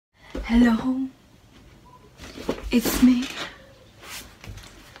Hello, it's me.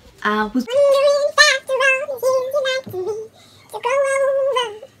 I was wondering after all the years you like to me to go over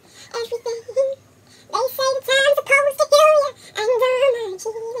everything. They say the time's supposed to heal you and I'm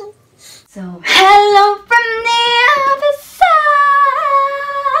cheating. so hello from the other side.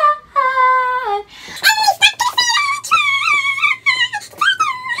 And we stuck to see our try.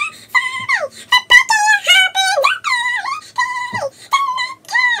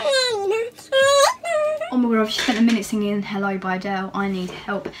 Oh my god, I've just spent a minute singing Hello by Adele. I need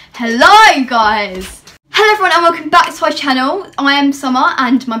help. Hello guys! Hello everyone and welcome back to my channel. I am Summer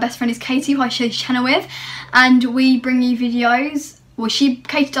and my best friend is Katie, who I share this channel with. And we bring you videos. Well,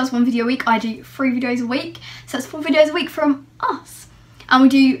 Katie does 1 video a week, I do 3 videos a week. So that's 4 videos a week from us. And we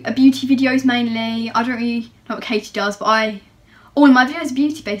do beauty videos mainly. I don't really know what Katie does, but all of my videos are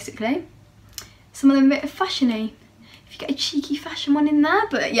beauty basically. Some of them a bit fashion-y. If you get a cheeky fashion one in there,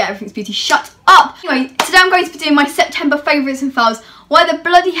 but yeah, everything's beauty. Shut up! Anyway, today I'm going to be doing my September favourites and fails. Why the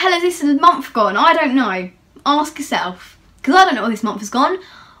bloody hell has this month gone? I don't know. Ask yourself. Because I don't know where this month has gone.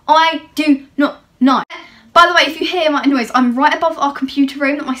 I do not know. By the way, if you hear my noise, I'm right above our computer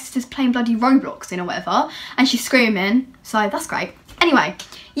room that my sister's playing bloody Roblox in or whatever. And she's screaming, so that's great. Anyway,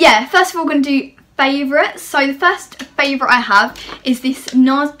 yeah, first of all, we're going to do favourites. So the first favourite I have is this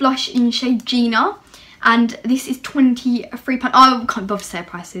NARS blush in shade Gina. And this is £23. I can't bother to say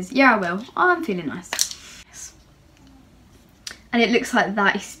prices. Yeah, I will. I'm feeling nice. Yes. And it looks like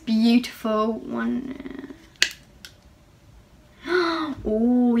that. It's beautiful. One.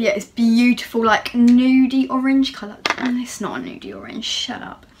 Oh, yeah, it's beautiful. Like nudie orange colour. It's not a nudie orange. Shut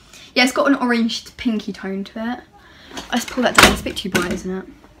up. Yeah, it's got an orange pinky tone to it. Let's pull that down. It's a bit too bright, isn't it?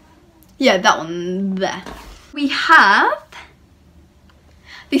 Yeah, that one there. We have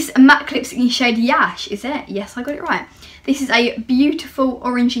this matte lipstick in shade Yash, is it? Yes, I got it right. This is a beautiful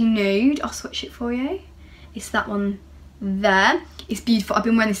orangey nude. I'll swatch it for you. It's that one there. It's beautiful. I've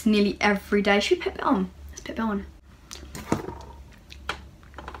been wearing this nearly every day. Should we put it on? Let's put it on.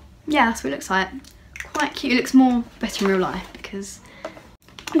 Yeah, that's what it looks like. Quite cute. It looks better in real life because...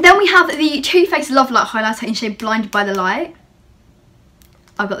 Then we have the Too Faced Love Light highlighter in shade Blinded by the Light.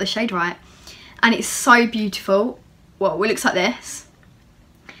 I got the shade right. And it's so beautiful. Well, it looks like this.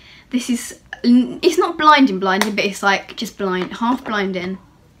 This is, it's not blinding, but it's like just half blinding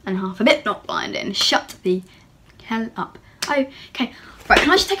and half a bit not blinding. Shut the hell up. Oh, okay. Right,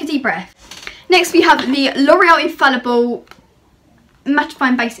 can I just take a deep breath? Next we have the L'Oreal Infallible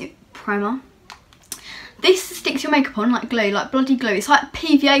Mattifying Base Primer. This sticks your makeup on like glue, like bloody glue. It's like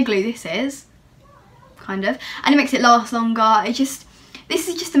PVA glue, this is. Kind of. And it makes it last longer. This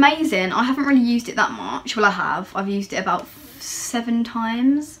is just amazing. I haven't really used it that much. Well, I have. I've used it about 7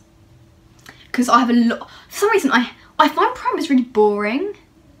 times. Because I have a lot, for some reason I find primers really boring.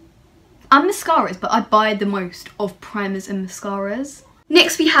 And mascaras, but I buy the most of primers and mascaras.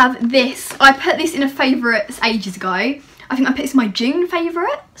 Next we have this. I put this in a favourites ages ago. I think I put this in my June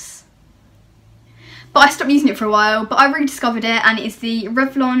favourites. But I stopped using it for a while, but I rediscovered it and it's the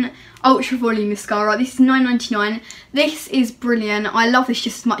Revlon Ultra Volume Mascara. This is £9.99. This is brilliant. I love this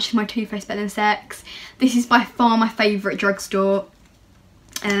just as much as my Too Faced Better Than Sex. This is by far my favourite drugstore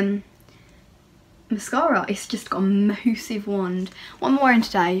mascara. It's just got a massive wand. What I'm wearing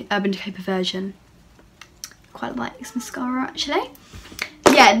today, Urban Decay Perversion. Quite like this mascara actually.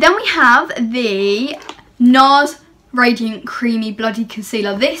 Yeah, then we have the NARS Radiant Creamy Bloody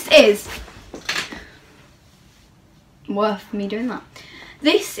Concealer. This is worth me doing that.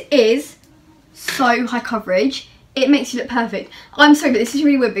 This is so high coverage. It makes you look perfect. I'm sorry, but this is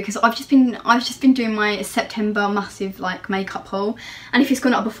really weird because I've just been doing my September massive like makeup haul, and if it's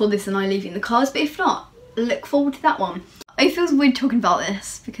gone up before this then I leave it in the cards, but if not, look forward to that one. It feels weird talking about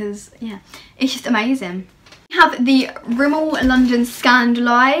this because yeah, it's just amazing. We have the Rimmel London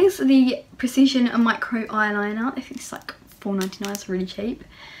Scandalise, the Precision and Micro Eyeliner. I think it's like £4.99, it's really cheap.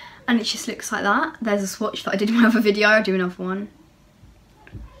 And it just looks like that. There's a swatch that I did in my other video, I'll do another one.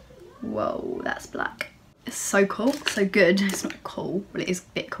 Whoa, that's black. It's so cool, so good. It's not cool, well it is a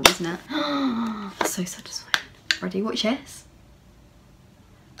bit cool, isn't it? So satisfying. Ready, watch this.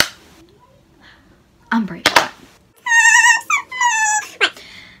 And break.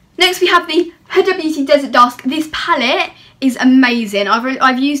 Next we have the Huda Beauty Desert Dusk. This palette is amazing.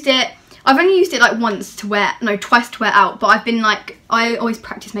 I've used it. I've only used it like once to wear, no, twice to wear out, but I've been like, I always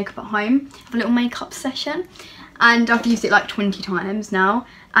practice makeup at home. I have a little makeup session and I've used it like 20 times now.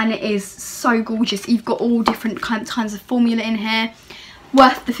 And it is so gorgeous. You've got all different kinds of formula in here.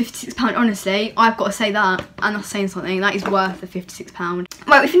 Worth the £56, honestly. I've got to say that. And that's saying something. That is worth the £56.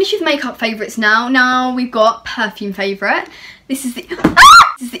 Right, we finished with makeup favourites now. Now we've got perfume favourite. This is the...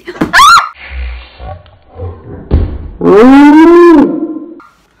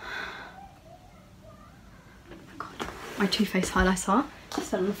 God, my Too Faced highlighter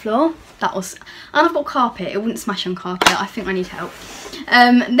just fell on the floor. That was, and I've got carpet. It wouldn't smash on carpet. I think I need help.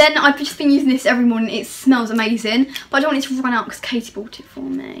 Then I've just been using this every morning. It smells amazing, but I don't want it to run out because Katie bought it for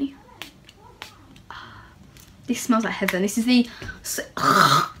me. This smells like heaven. This is the,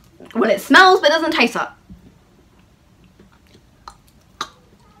 well, it smells but it doesn't taste like.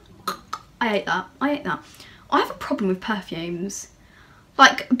 I ate that. I ate that. I have a problem with perfumes.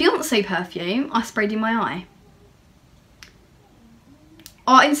 Like Beyonce perfume, I sprayed in my eye.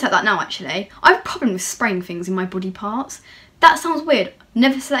 I'll insert that now actually. I have a problem with spraying things in my body parts. That sounds weird.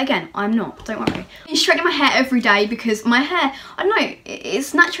 Never say that again. I'm not, don't worry. I straighten my hair every day because my hair, I don't know,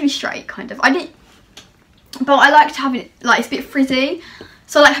 it's naturally straight kind of. But I like to have it, like it's a bit frizzy.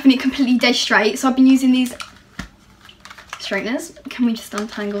 So I like having it completely dead straight. So I've been using these straighteners. Can we just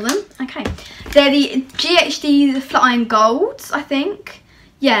untangle them? Okay. They're the GHD Flat Iron Golds, I think.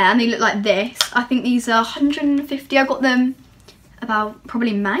 Yeah, and they look like this. I think these are 150. I got them about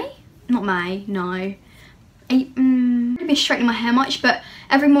probably May. Not May, no. I've been straightening my hair much, but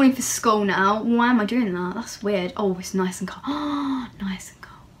every morning for school now. Why am I doing that? That's weird. Oh, it's nice and cold. Oh, nice and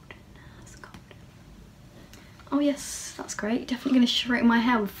cold. Nice and cold. Oh yes, that's great. Definitely going to straighten my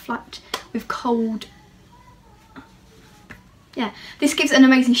hair with cold. Yeah, this gives an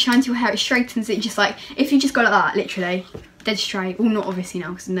amazing shine to your hair. It straightens it just like, if you just go like that, literally, dead straight. Well, not obviously now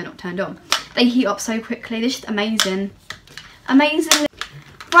because they're not turned on. They heat up so quickly. They're just amazing. Amazing.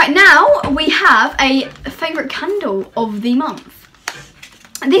 Right, now we have a favourite candle of the month.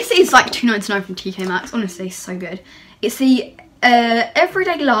 This is like $2.99 from TK Maxx. Honestly, so good. It's the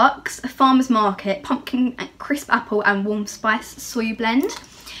Everyday Luxe Farmer's Market Pumpkin and Crisp Apple and Warm Spice Soy Blend.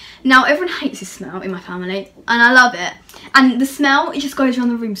 Now, everyone hates this smell in my family, and I love it. And the smell, it just goes around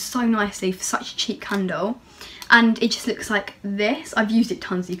the room so nicely for such a cheap candle. And it just looks like this. I've used it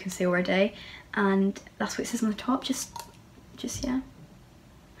tons, you can see already. And that's what it says on the top. Just yeah.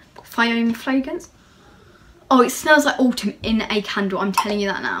 Fire fragrance. Oh, it smells like autumn in a candle. I'm telling you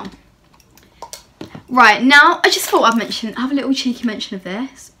that now. Right, now, I just thought I'd have a little cheeky mention of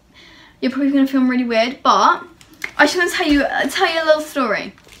this. You're probably going to feel really weird, but I just want to tell you a little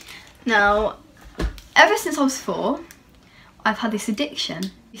story. Now, ever since I was 4, I've had this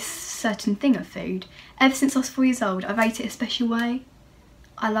addiction, this certain thing of food. Ever since I was 4 years old, I've ate it a special way.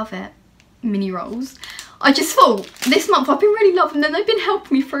 I love it. Mini rolls. I just thought, this month I've been really loving them. They've been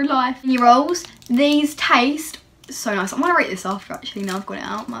helping me through life. Mini rolls. These taste so nice. I'm going to rate this after actually, now I've got it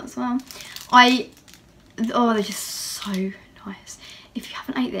out, might as well. Oh, they're just so nice. If you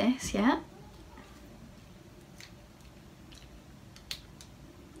haven't ate this yet,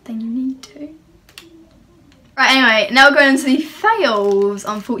 then you need to. Right, anyway, now we're going into the fails,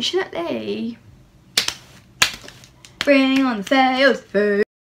 unfortunately. Bring on the fails.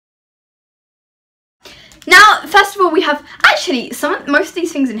 Now, first of all, we have, actually, most of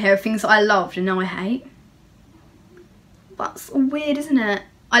these things in here are things that I loved and now I hate. That's weird, isn't it?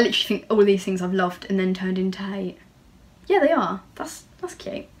 I literally think all these things I've loved and then turned into hate. Yeah, they are. That's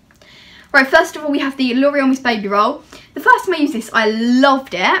cute. Right, first of all, we have the L'Oreal Miss Baby Roll. The first time I used this, I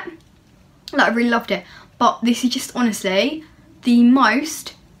loved it. Like, I really loved it. But this is just, honestly, the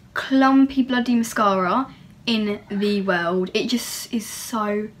most clumpy bloody mascara in the world. It just is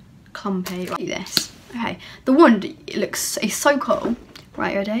so clumpy. Right, do this. Okay, the wand, it's so cool.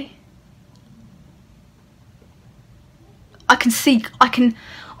 Right, ready?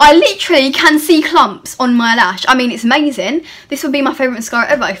 I literally can see clumps on my lash. I mean, it's amazing. This would be my favourite mascara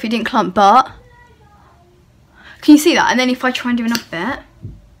ever if it didn't clump, but can you see that? And then if I try and do another bit,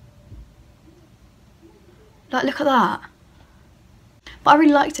 like, look at that. But I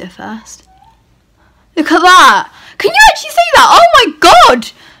really liked it at first. Look at that. Can you actually see that? Oh my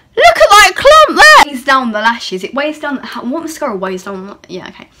god. Look at that clump there. It weighs down the lashes. It weighs down, what mascara weighs down? Yeah,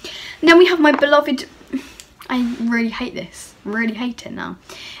 okay. And then we have my beloved, I really hate this. Really hate it now.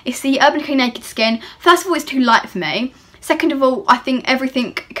 It's the Urban Decay Naked Skin. First of all, it's too light for me. Second of all, I think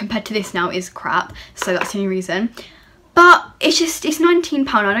everything compared to this now is crap. So that's the only reason. But it's £19.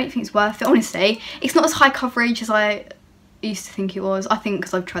 I don't think it's worth it, honestly. It's not as high coverage as I used to think it was. I think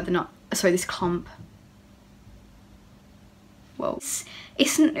because I've tried this clump. Well,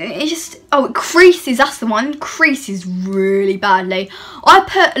 it creases, that's the one. Creases really badly. I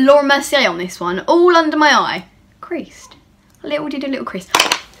put Laura Mercier on this one, all under my eye. Creased. Did a little crease.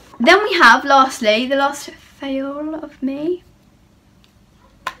 Then we have, lastly, the last fail of me.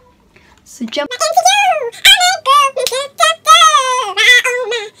 So jump. I'm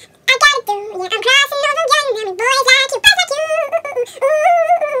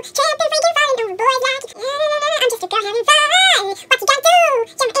just a girl having fun.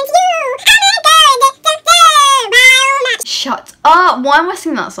 Why am I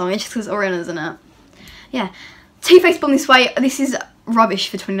singing that song? It's just because Oriana's in it. Yeah. Too Faced Born This Way. This is rubbish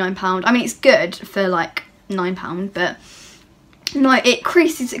for £29. I mean, it's good for like £9, but no, it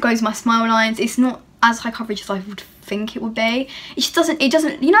creases, it goes my smile lines. It's not as high coverage as I would think it would be. It just doesn't, you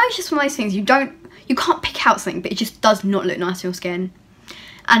know, it's just one of those things, you can't pick out something, but it just does not look nice on your skin.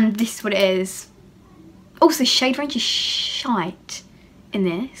 And this is what it is. Also, shade range is shite in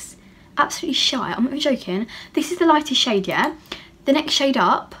this. Absolutely shite. I'm not even joking. This is the lightest shade, yeah? The next shade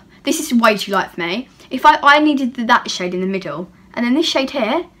up, this is way too light for me. If I needed that shade in the middle, and then this shade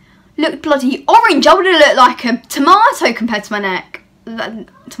here looked bloody orange. I would have looked like a tomato compared to my neck.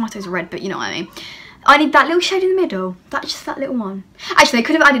 Tomatoes are red, but you know what I mean. I need that little shade in the middle. That's just that little one. Actually, they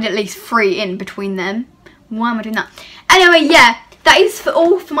could have added at least 3 in between them. Why am I doing that? Anyway, yeah, that is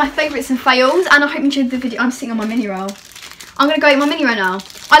all for my favourites and fails, and I hope you enjoyed the video. I'm sitting on my mini roll. I'm going to go eat my mini roll now.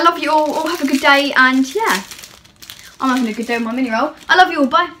 I love you all have a good day, and yeah, I'm having a good day with my mini roll. I love you all,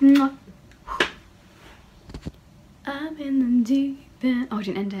 bye. I'm in the deep end. Oh, I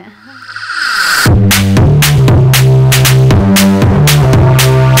didn't end it.